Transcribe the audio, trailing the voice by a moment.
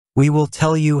We will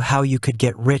tell you how you could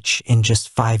get rich in just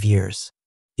 5 years.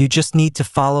 You just need to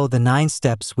follow the 9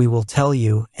 steps we will tell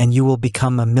you and you will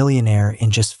become a millionaire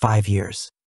in just 5 years.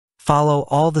 Follow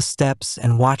all the steps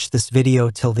and watch this video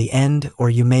till the end or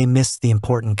you may miss the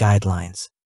important guidelines.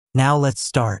 Now let's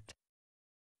start.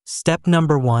 Step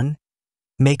number 1.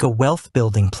 Make a wealth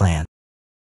building plan.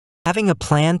 Having a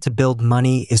plan to build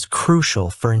money is crucial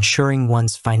for ensuring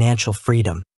one's financial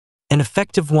freedom. An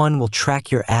effective one will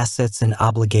track your assets and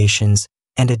obligations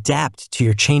and adapt to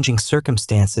your changing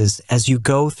circumstances as you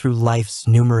go through life's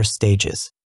numerous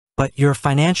stages. But your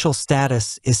financial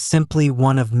status is simply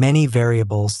one of many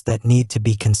variables that need to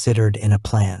be considered in a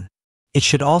plan. It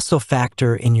should also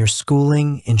factor in your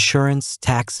schooling, insurance,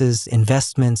 taxes,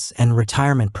 investments, and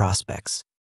retirement prospects.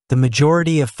 The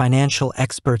majority of financial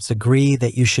experts agree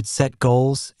that you should set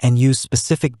goals and use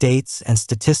specific dates and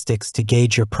statistics to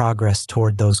gauge your progress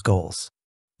toward those goals.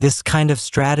 This kind of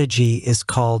strategy is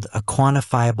called a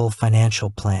quantifiable financial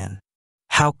plan.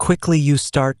 How quickly you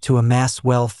start to amass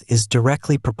wealth is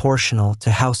directly proportional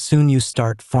to how soon you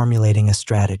start formulating a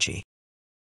strategy.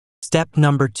 Step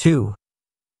number 2.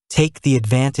 Take the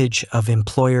advantage of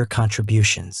employer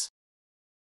contributions.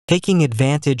 Taking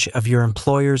advantage of your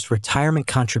employer's retirement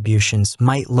contributions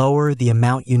might lower the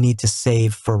amount you need to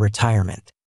save for retirement.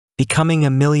 Becoming a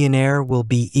millionaire will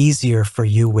be easier for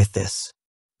you with this.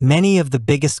 Many of the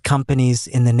biggest companies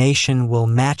in the nation will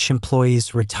match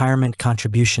employees' retirement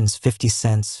contributions 50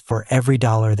 cents for every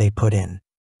dollar they put in.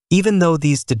 Even though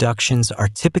these deductions are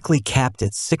typically capped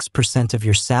at 6% of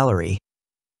your salary,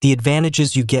 the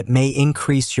advantages you get may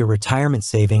increase your retirement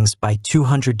savings by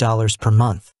 $200 per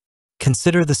month.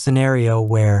 Consider the scenario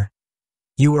where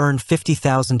you earn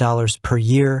 $50,000 per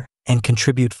year and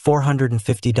contribute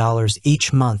 $450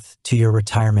 each month to your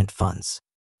retirement funds.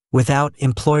 Without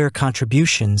employer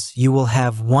contributions, you will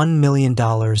have $1 million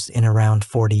in around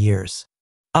 40 years.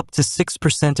 Up to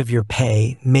 6% of your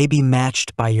pay may be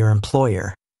matched by your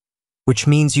employer, which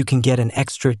means you can get an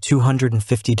extra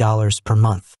 $250 per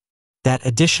month. That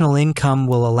additional income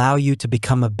will allow you to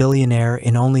become a billionaire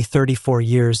in only 34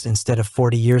 years instead of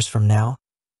 40 years from now.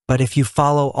 But if you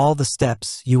follow all the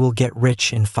steps, you will get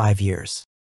rich in 5 years.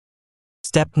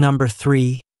 Step number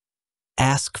 3.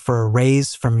 Ask for a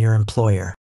raise from your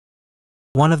employer.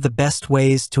 One of the best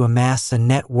ways to amass a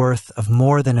net worth of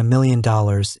more than $1 million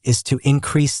is to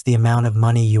increase the amount of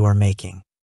money you are making.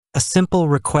 A simple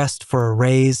request for a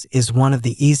raise is one of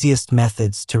the easiest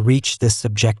methods to reach this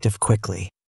objective quickly.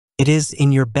 It is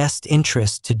in your best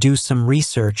interest to do some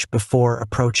research before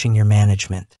approaching your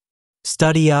management.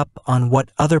 Study up on what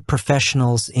other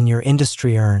professionals in your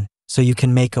industry earn so you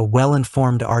can make a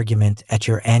well-informed argument at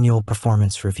your annual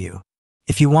performance review.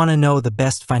 If you want to know the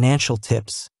best financial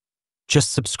tips,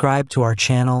 just subscribe to our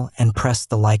channel and press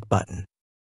the like button.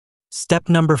 Step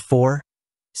number 4.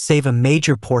 Save a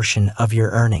major portion of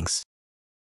your earnings.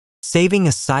 Saving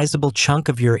a sizable chunk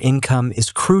of your income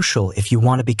is crucial if you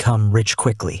want to become rich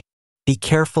quickly. Be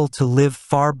careful to live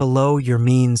far below your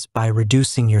means by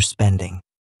reducing your spending.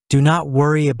 Do not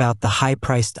worry about the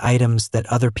high-priced items that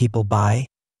other people buy,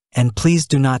 and please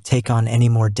do not take on any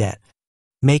more debt.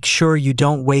 Make sure you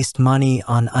don't waste money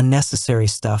on unnecessary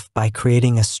stuff by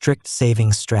creating a strict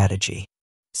savings strategy.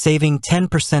 Saving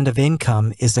 10% of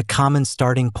income is a common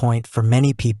starting point for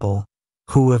many people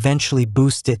who eventually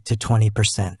boost it to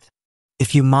 20%.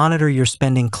 If you monitor your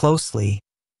spending closely,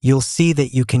 you'll see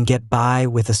that you can get by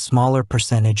with a smaller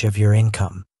percentage of your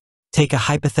income. Take a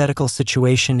hypothetical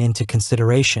situation into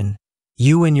consideration.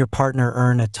 You and your partner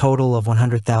earn a total of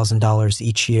 $100,000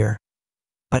 each year,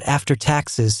 but after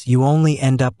taxes, you only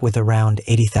end up with around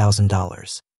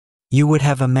 $80,000. You would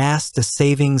have amassed a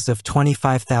savings of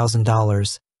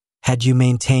 $25,000 had you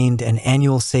maintained an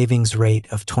annual savings rate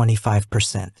of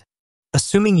 25%.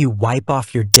 Assuming you wipe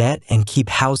off your debt and keep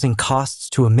housing costs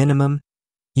to a minimum,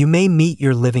 you may meet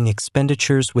your living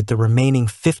expenditures with the remaining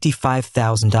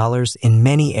 $55,000 in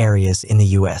many areas in the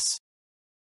U.S.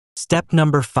 Step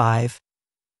number 5.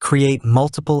 Create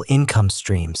multiple income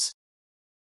streams.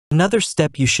 Another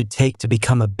step you should take to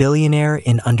become a billionaire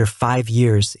in under 5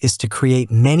 years is to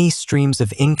create many streams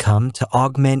of income to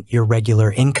augment your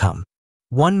regular income.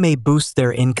 One may boost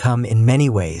their income in many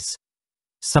ways.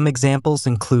 Some examples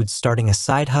include starting a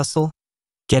side hustle,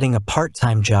 getting a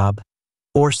part-time job,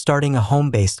 or starting a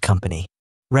home-based company.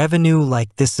 Revenue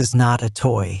like this is not a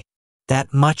toy.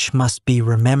 That much must be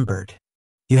remembered.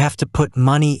 You have to put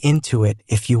money into it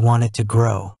if you want it to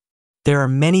grow. There are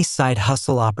many side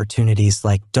hustle opportunities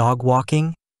like dog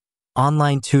walking,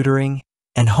 online tutoring,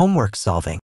 and homework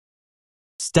solving.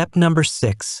 Step number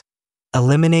 6.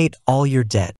 Eliminate all your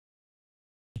debt.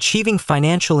 Achieving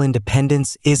financial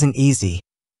independence isn't easy,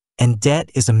 and debt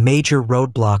is a major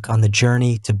roadblock on the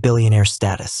journey to billionaire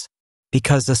status,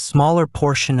 because a smaller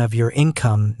portion of your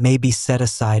income may be set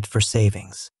aside for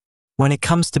savings. When it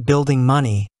comes to building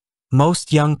money,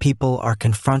 most young people are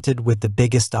confronted with the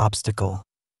biggest obstacle: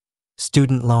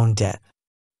 student loan debt.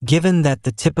 Given that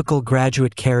the typical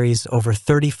graduate carries over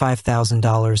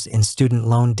 $35,000 in student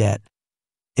loan debt,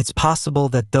 it's possible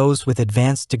that those with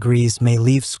advanced degrees may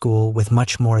leave school with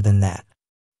much more than that.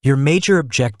 Your major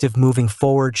objective moving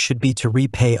forward should be to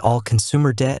repay all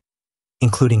consumer debt,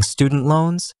 including student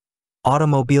loans,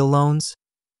 automobile loans,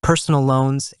 personal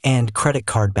loans, and credit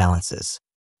card balances.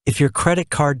 If your credit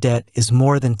card debt is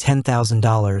more than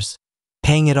 $10,000,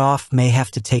 paying it off may have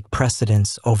to take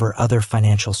precedence over other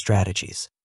financial strategies.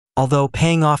 Although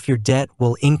paying off your debt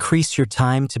will increase your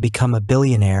time to become a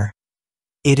billionaire,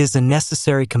 it is a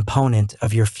necessary component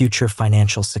of your future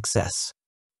financial success.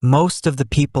 Most of the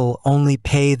people only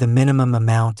pay the minimum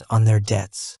amount on their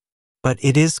debts, but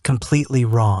it is completely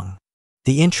wrong.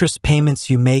 The interest payments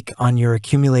you make on your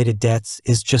accumulated debts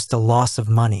is just a loss of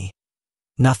money,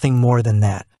 nothing more than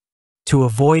that. To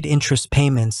avoid interest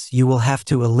payments, you will have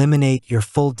to eliminate your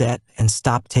full debt and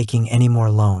stop taking any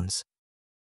more loans.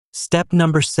 Step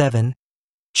number 7,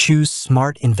 choose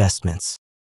smart investments.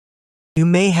 You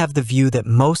may have the view that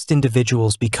most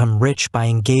individuals become rich by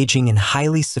engaging in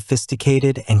highly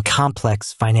sophisticated and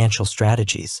complex financial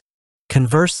strategies.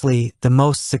 Conversely, the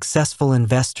most successful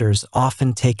investors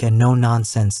often take a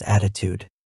no-nonsense attitude.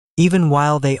 Even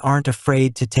while they aren't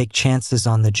afraid to take chances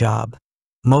on the job,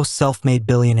 most self-made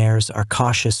billionaires are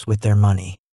cautious with their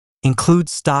money. Include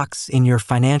stocks in your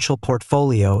financial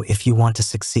portfolio if you want to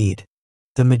succeed.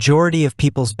 The majority of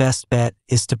people's best bet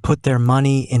is to put their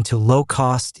money into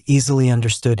low-cost, easily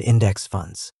understood index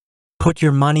funds. Put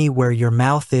your money where your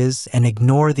mouth is and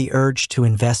ignore the urge to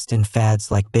invest in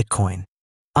fads like Bitcoin.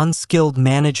 Unskilled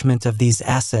management of these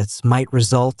assets might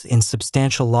result in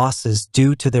substantial losses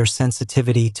due to their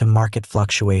sensitivity to market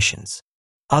fluctuations.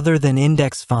 Other than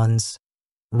index funds,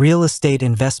 real estate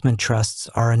investment trusts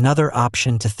are another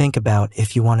option to think about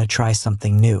if you want to try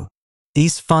something new.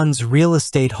 These funds' real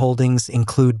estate holdings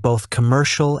include both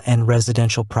commercial and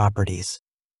residential properties,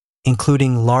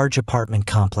 including large apartment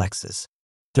complexes.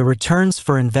 The returns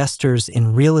for investors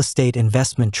in real estate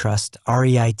investment trust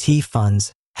 (REIT)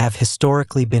 funds have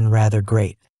historically been rather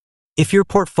great. If your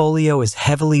portfolio is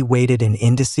heavily weighted in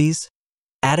indices,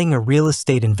 adding a real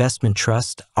estate investment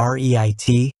trust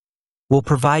 (REIT) will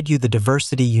provide you the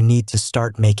diversity you need to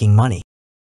start making money.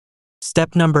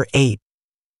 Step number 8.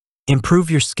 Improve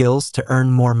your skills to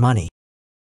earn more money.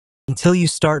 Until you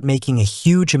start making a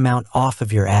huge amount off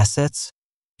of your assets,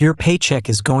 your paycheck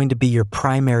is going to be your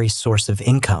primary source of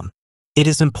income. It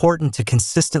is important to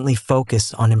consistently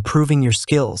focus on improving your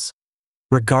skills,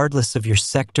 regardless of your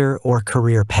sector or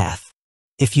career path.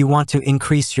 If you want to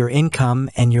increase your income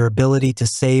and your ability to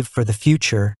save for the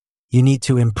future, you need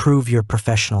to improve your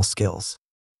professional skills.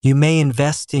 You may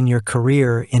invest in your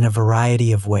career in a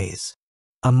variety of ways.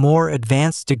 A more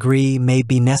advanced degree may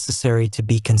be necessary to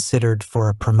be considered for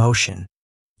a promotion.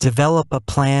 Develop a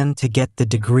plan to get the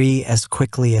degree as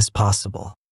quickly as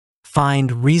possible.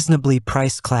 Find reasonably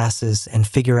priced classes and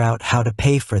figure out how to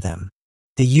pay for them.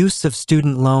 The use of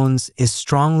student loans is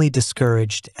strongly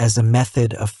discouraged as a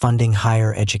method of funding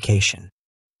higher education.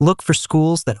 Look for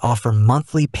schools that offer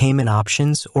monthly payment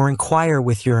options or inquire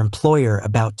with your employer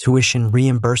about tuition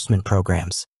reimbursement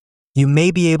programs. You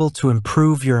may be able to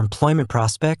improve your employment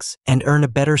prospects and earn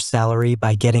a better salary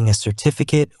by getting a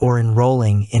certificate or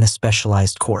enrolling in a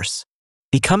specialized course.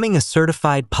 Becoming a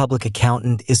certified public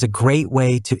accountant is a great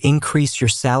way to increase your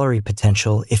salary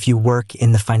potential if you work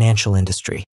in the financial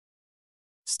industry.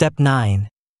 Step 9.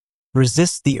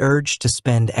 Resist the urge to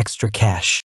spend extra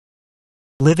cash.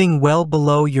 Living well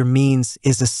below your means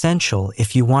is essential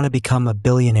if you want to become a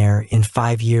billionaire in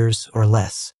 5 years or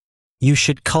less. You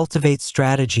should cultivate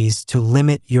strategies to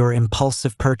limit your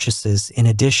impulsive purchases in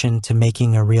addition to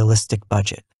making a realistic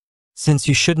budget. Since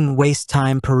you shouldn't waste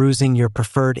time perusing your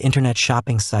preferred internet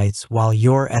shopping sites while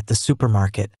you're at the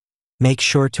supermarket, make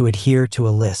sure to adhere to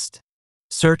a list.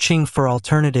 Searching for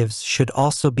alternatives should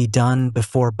also be done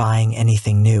before buying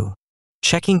anything new.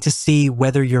 Checking to see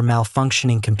whether your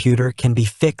malfunctioning computer can be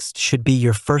fixed should be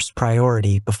your first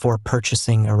priority before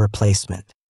purchasing a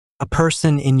replacement. A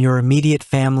person in your immediate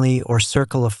family or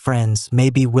circle of friends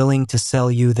may be willing to sell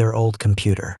you their old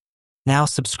computer. Now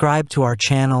subscribe to our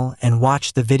channel and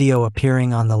watch the video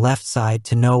appearing on the left side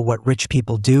to know what rich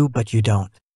people do but you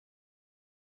don't.